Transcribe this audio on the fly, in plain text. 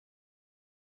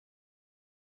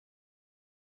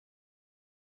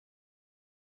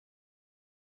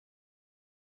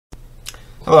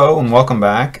Hello and welcome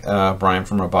back. Brian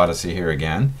from Roboticy here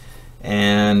again.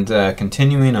 And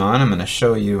continuing on, I'm going to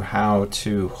show you how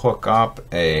to hook up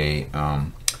a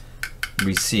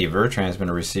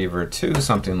transmitter receiver to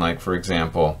something like, for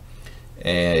example,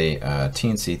 a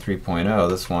Teensy 3.0,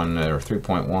 this one, or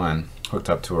 3.1, hooked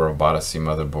up to a Roboticy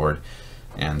motherboard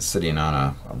and sitting on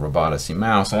a Roboticy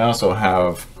mouse. I also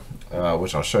have,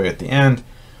 which I'll show you at the end,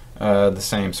 the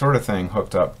same sort of thing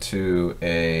hooked up to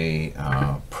a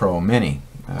Pro Mini.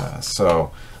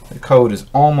 So the code is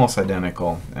almost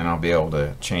identical, and I'll be able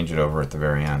to change it over at the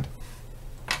very end.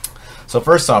 So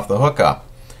first off, the hookup.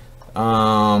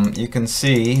 You can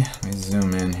see, let me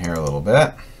zoom in here a little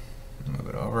bit, move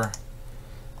it over.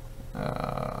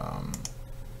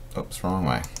 Oops, wrong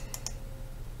way.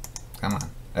 Come on,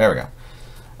 there we go.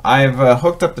 I've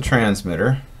hooked up the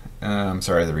transmitter,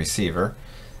 the receiver,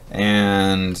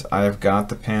 and I've got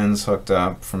the pins hooked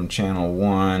up from channel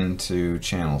 1 to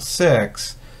channel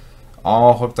 6,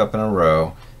 all hooked up in a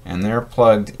row, and they're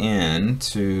plugged in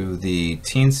to the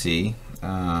Teensy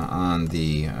on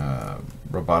the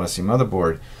Roboticy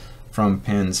motherboard from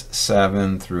pins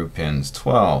 7 through pins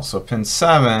 12. So pin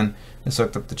 7 is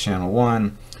hooked up to channel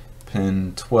 1,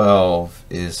 pin 12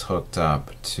 is hooked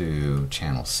up to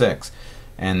channel 6.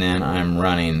 And then I'm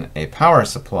running a power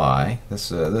supply. This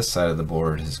side of the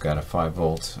board has got a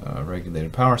 5-volt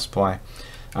regulated power supply.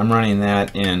 I'm running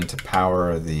that in to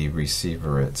power the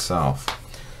receiver itself.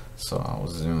 So I'll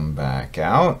zoom back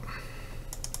out.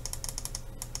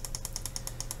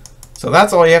 So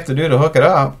that's all you have to do to hook it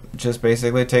up. Just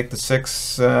basically take the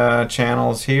 6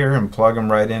 channels here and plug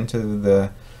them right into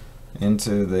the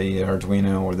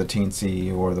Arduino or the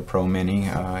Teensy or the Pro Mini,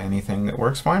 anything that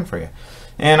works fine for you.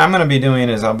 And I'm going to be doing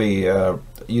is I'll be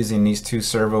using these 2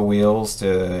 servo wheels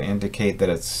to indicate that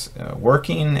it's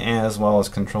working, as well as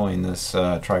controlling this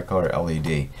tricolor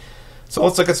LED. So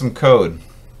let's look at some code,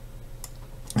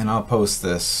 and I'll post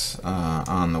this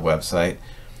on the website.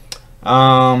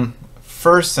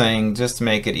 First thing, just to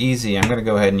make it easy, I'm going to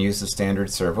go ahead and use the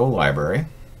standard servo library.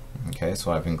 Okay,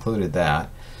 so I've included that.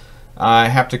 I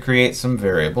have to create some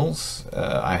variables.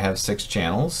 I have 6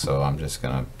 channels, so I'm just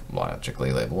going to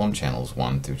logically label them channels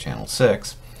 1 through channel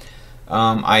 6.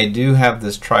 I do have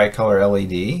this tricolor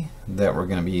LED that we're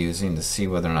going to be using to see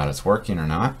whether or not it's working or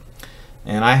not.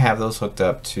 And I have those hooked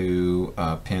up to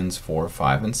pins 4,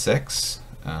 5, and 6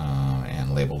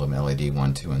 and labeled them LED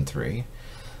 1, 2, and 3.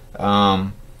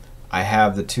 I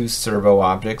have the 2 servo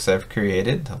objects I've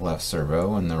created, the left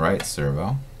servo and the right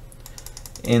servo.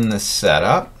 In the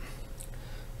setup,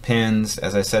 pins,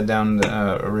 as I said down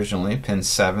originally, pins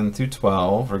 7 through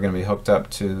 12 are going to be hooked up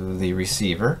to the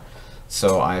receiver.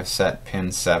 So I've set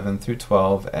pins 7 through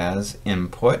 12 as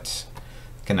input,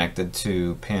 connected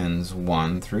to pins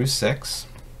 1 through 6.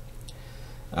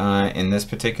 In this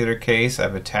particular case,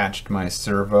 I've attached my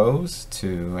servos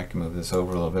to, I can move this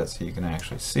over a little bit so you can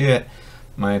actually see it.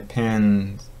 My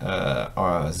pins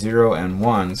are 0 and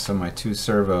 1, so my 2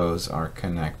 servos are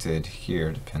connected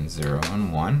here to pin 0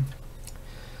 and 1.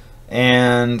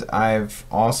 And I've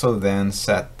also then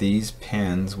set these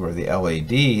pins where the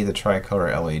LED, the tricolor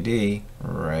LED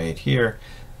right here,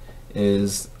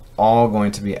 is all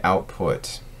going to be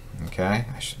output. Okay,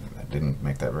 I didn't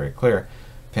make that very clear.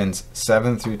 Pins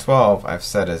 7 through 12 I've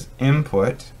set as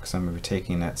input, because I'm going to be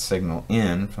taking that signal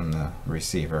in from the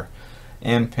receiver.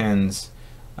 And pins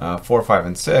 4, 5,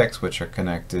 and 6, which are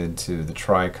connected to the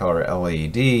tricolor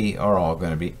LED, are all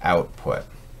going to be output.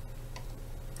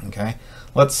 Okay,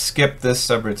 let's skip this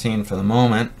subroutine for the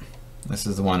moment. This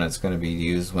is the one that's going to be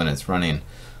used when it's running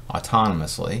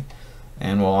autonomously.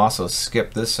 And we'll also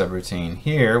skip this subroutine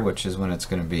here, which is when it's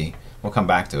going to be, we'll come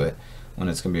back to it, when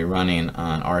it's going to be running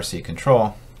on RC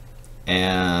control.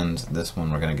 And this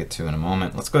one we're going to get to in a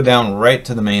moment. Let's go down right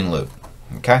to the main loop.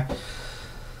 Okay.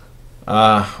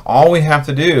 All we have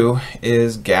to do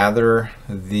is gather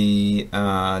the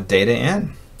data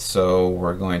in. So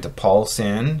we're going to pulse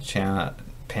in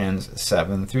pins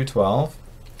 7 through 12,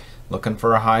 looking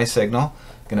for a high signal.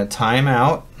 Going to time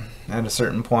out at a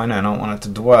certain point. I don't want it to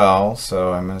dwell,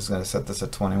 so I'm just going to set this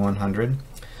at 2100.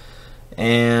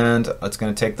 And it's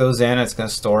going to take those in. It's going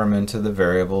to store them into the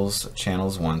variables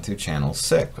channels 1 through channel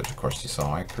 6, which of course you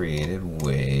saw I created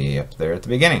way up there at the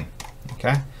beginning.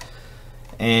 Okay.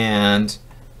 And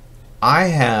I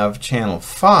have channel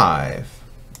 5,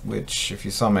 which, if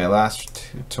you saw my last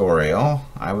tutorial,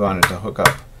 I wanted to hook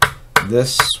up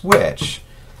this switch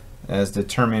as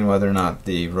determining whether or not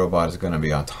the robot is going to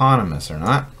be autonomous or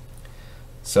not.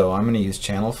 So I'm going to use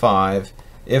channel 5.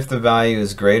 If the value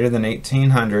is greater than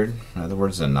 1800, in other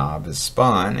words, the knob is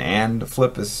spun and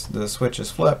the switch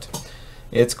is flipped,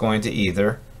 it's going to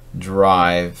either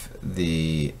drive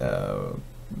the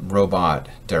robot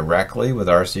directly with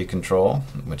RC control,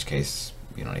 in which case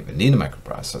you don't even need a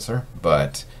microprocessor,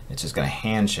 but it's just going to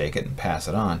handshake it and pass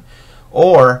it on,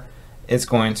 or it's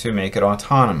going to make it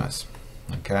autonomous.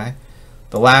 Okay.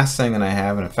 The last thing that I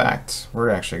have, and in fact, we're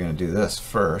actually going to do this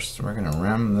first. We're going to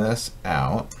rim this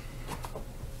out,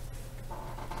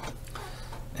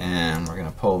 and we're going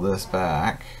to pull this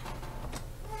back.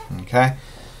 Okay.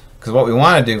 Because what we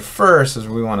want to do first is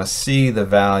we want to see the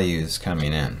values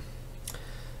coming in.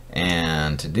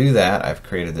 And to do that, I've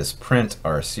created this print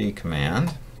RC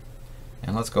command.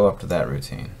 And let's go up to that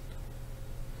routine.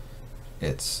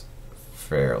 It's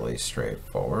fairly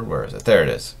straightforward. Where is it? There it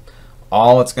is.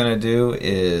 All it's going to do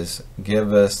is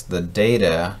give us the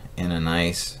data in a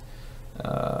nice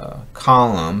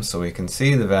column so we can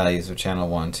see the values of channel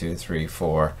 1, 2, 3,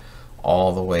 4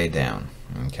 all the way down.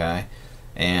 Okay?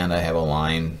 And I have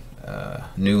a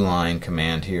new line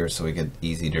command here so we get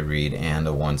easy to read, and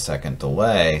a 1 second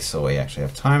delay so we actually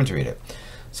have time to read it.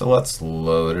 So let's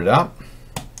load it up.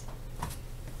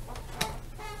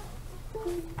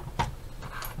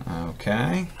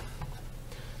 Okay.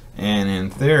 And in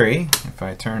theory, if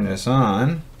I turn this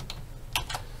on,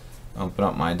 open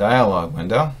up my dialog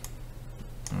window.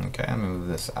 Okay, let me move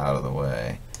this out of the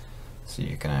way so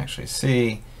you can actually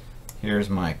see. Here's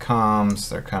my comms,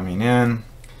 they're coming in.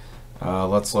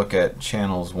 Let's look at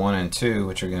channels 1 and 2,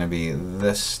 which are going to be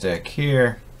this stick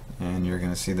here, and you're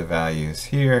going to see the values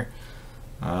here.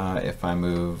 If I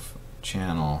move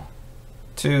channel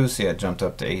 2, see I jumped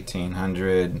up to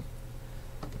 1800,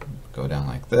 go down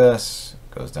like this,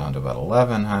 goes down to about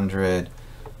 1100,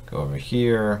 go over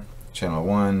here, channel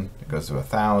 1, it goes to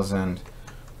 1000,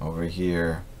 over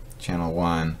here, channel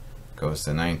 1 goes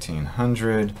to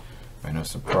 1900. By no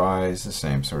surprise, the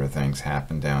same sort of things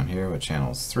happen down here with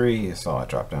channels 3. You saw it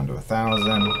drop down to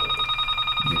 1000.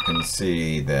 You can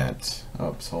see that,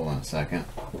 oops, hold on a second.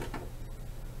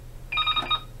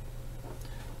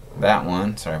 That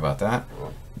one, sorry about that,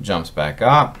 jumps back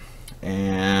up,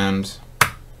 and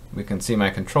we can see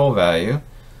my control value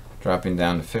dropping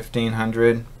down to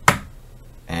 1500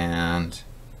 and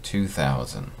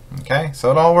 2000. Okay, so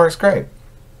it all works great.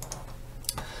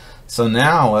 So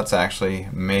now let's actually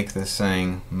make this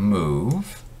thing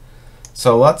move.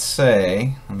 So let's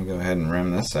say, let me go ahead and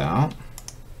rim this out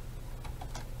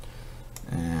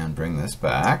and bring this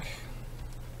back.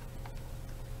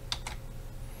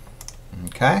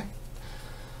 Okay.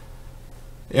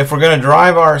 If we're going to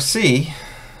drive RC,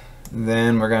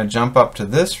 then we're going to jump up to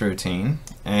this routine,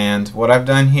 and what I've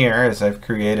done here is I've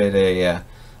created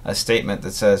a statement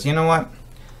that says, you know what,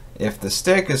 if the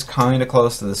stick is kind of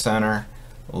close to the center,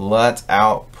 let's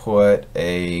output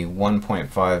a 1.5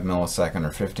 millisecond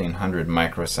or 1500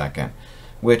 microsecond,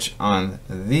 which on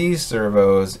these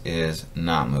servos is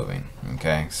not moving.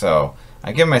 Okay, so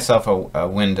I give myself a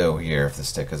window here. If the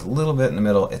stick is a little bit in the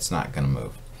middle, it's not going to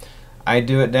move. I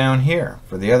do it down here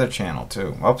for the other channel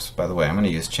too. Oops, by the way, I'm going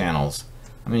to use channels.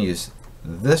 I'm going to use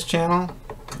this channel.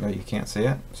 Oh, you can't see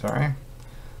it, sorry.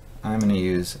 I'm going to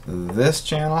use this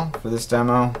channel for this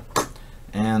demo,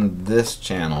 and this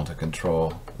channel to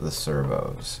control the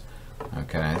servos.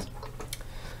 Okay,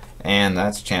 and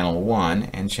that's channel 1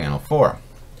 and channel 4.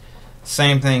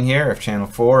 Same thing here. If channel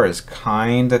 4 is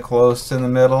kinda close to the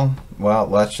middle, well,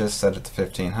 let's just set it to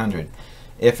 1500.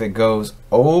 If it goes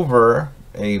over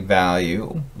a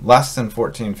value less than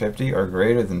 1450 or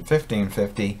greater than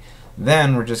 1550,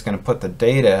 then we're just going to put the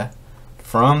data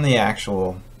from the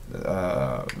actual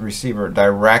receiver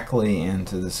directly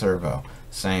into the servo.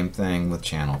 Same thing with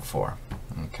channel 4.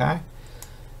 Okay,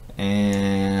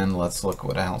 and let's look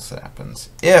what else happens.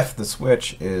 If the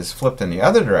switch is flipped in the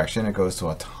other direction, it goes to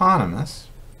autonomous.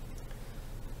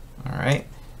 Alright,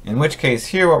 in which case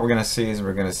here what we're going to see is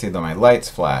we're going to see that my lights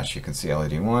flash. You can see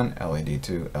LED 1, LED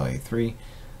 2, LED 3.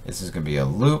 This is going to be a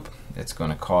loop. It's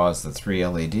going to cause the 3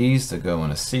 LEDs to go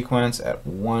in a sequence at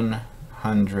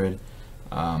 100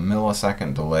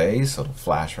 millisecond delays, so it'll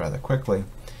flash rather quickly.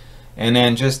 And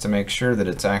then just to make sure that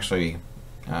it's actually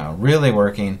really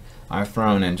working, I've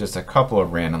thrown in just a couple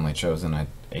of randomly chosen at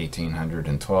 1800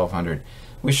 and 1200.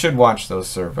 We should watch those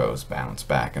servos bounce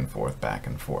back and forth, back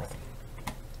and forth.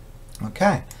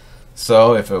 Okay,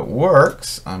 so if it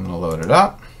works, I'm going to load it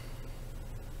up.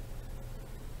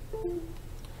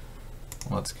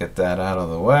 Let's get that out of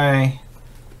the way.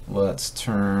 Let's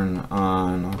turn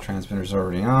on, oh, transmitter's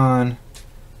already on.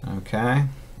 Okay,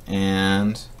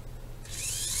 and so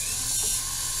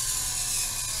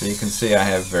you can see I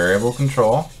have variable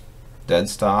control, dead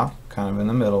stop, kind of in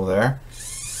the middle there,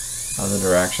 other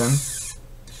direction.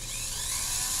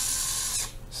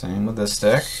 Same with this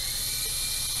stick.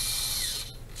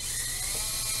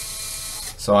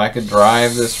 So I could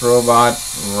drive this robot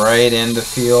right into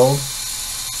field,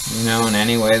 you know, in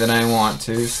any way that I want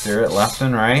to, steer it left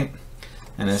and right.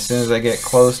 And as soon as I get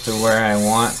close to where I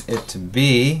want it to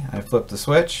be, I flip the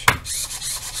switch,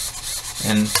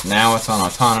 and now it's on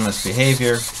autonomous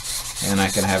behavior, and I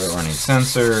can have it running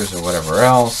sensors or whatever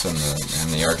else, and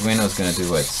the Arduino is going to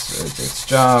do its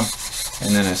job.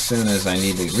 And then as soon as I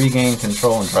need to regain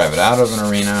control and drive it out of an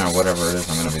arena or whatever it is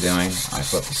I'm going to be doing, I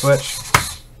flip the switch,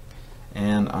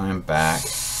 and I'm back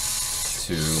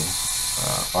to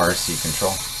RC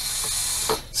control.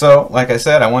 So, like I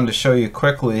said, I wanted to show you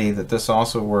quickly that this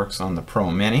also works on the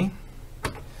Pro Mini.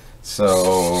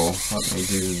 So, let me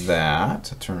do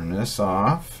that. Turn this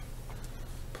off.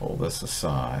 Pull this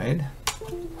aside.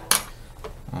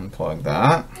 Unplug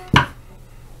that.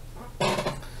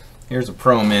 Here's a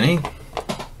Pro Mini.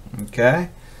 Okay.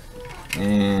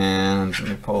 And let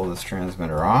me pull this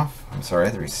transmitter off. I'm sorry,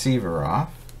 the receiver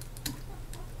off.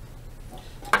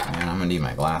 And I'm going to need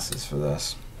my glasses for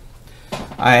this.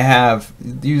 I have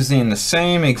using the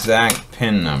same exact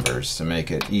pin numbers to make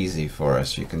it easy for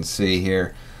us. You can see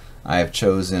here I have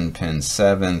chosen pins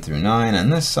 7 through 9 on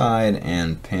this side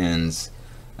and pins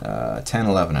 10,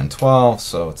 11, and 12.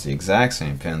 So it's the exact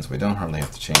same pins. We don't hardly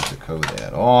have to change the code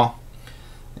at all.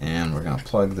 And we're going to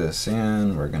plug this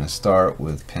in. We're going to start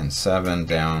with pin 7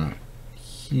 down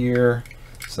here.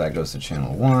 So that goes to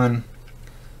channel 1.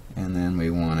 And then we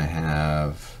want to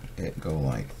have it go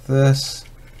like this.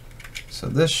 So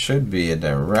this should be a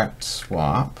direct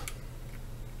swap,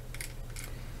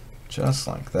 just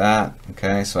like that.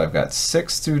 Okay, so I've got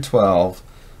 6 through 12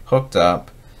 hooked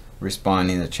up,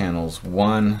 responding to channels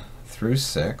 1 through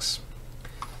 6,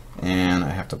 and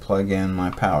I have to plug in my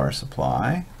power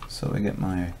supply. So I get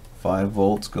my 5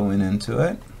 volts going into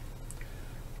it,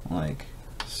 like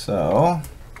so.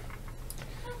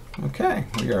 Okay,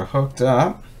 we are hooked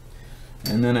up,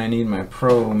 and then I need my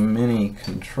Pro Mini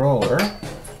controller,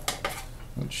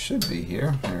 which should be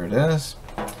here. There it is.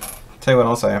 Tell you what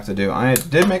else I have to do. I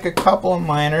did make a couple of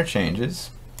minor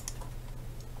changes.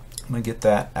 I'm going to get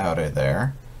that out of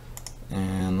there.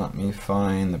 And let me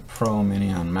find the Pro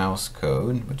Mini on mouse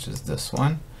code, which is this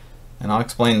one. And I'll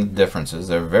explain the differences.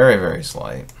 They're very, very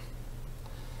slight.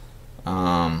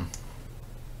 Well,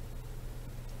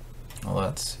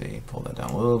 let's see. Pull that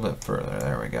down a little bit further.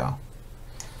 There we go.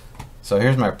 So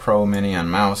here's my Pro Mini on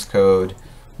mouse code.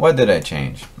 What did I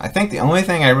change? I think the only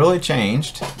thing I really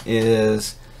changed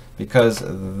is because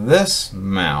this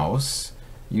mouse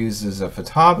uses a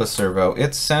Futaba servo,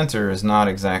 its center is not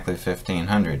exactly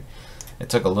 1500. It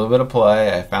took a little bit of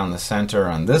play. I found the center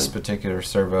on this particular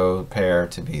servo pair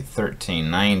to be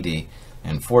 1390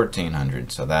 and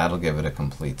 1400, so that'll give it a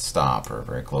complete stop, or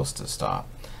very close to stop.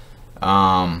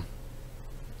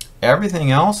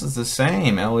 Everything else is the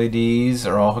same. LEDs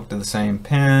are all hooked to the same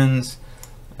pins.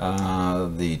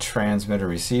 The transmitter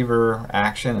receiver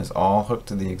action is all hooked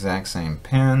to the exact same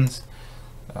pins.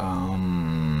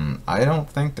 I don't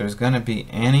think there's going to be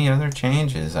any other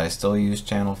changes. I still use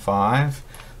channel 5,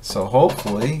 so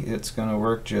hopefully it's going to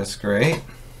work just great.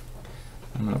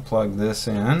 I'm going to plug this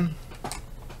in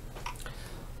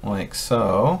like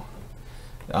so.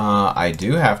 I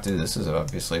do have to, this is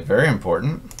obviously very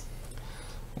important,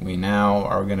 we now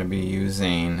are going to be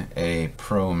using a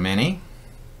Pro Mini.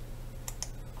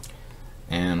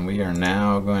 And we are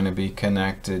now going to be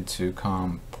connected to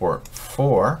COM port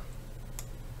 4,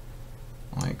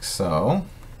 like so.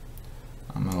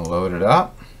 I'm going to load it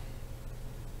up.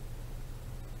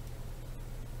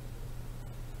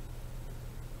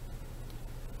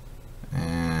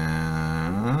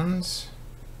 And as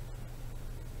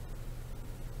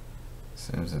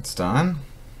soon as it's done,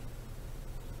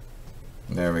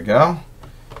 there we go.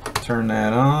 Turn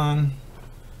that on.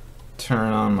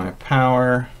 Turn on my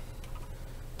power.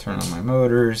 Turn on my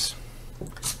motors,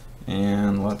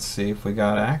 and let's see if we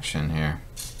got action here.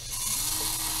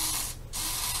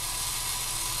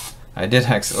 I did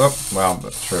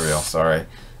but trivial, sorry.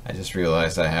 I just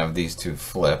realized I have these two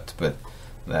flipped, but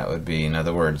that would be, in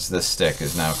other words, this stick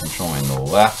is now controlling the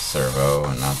left servo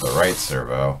and not the right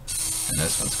servo, and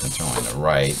this one's controlling the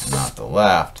right and not the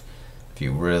left. If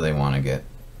you really want to get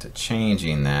to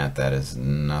changing that, that is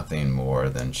nothing more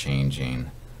than changing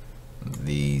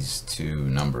these two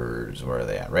numbers. Where are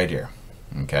they at? Right here.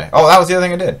 Okay. Oh, that was the other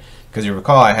thing I did, because you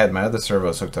recall I had my other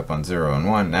servos hooked up on 0 and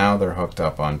 1. Now they're hooked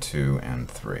up on 2 and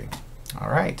 3.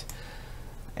 All right.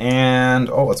 And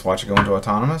let's watch it go into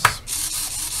autonomous.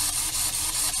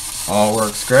 All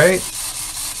works great.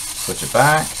 Switch it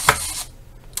back,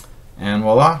 and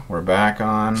voila, we're back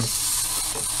on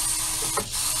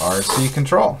RC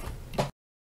control.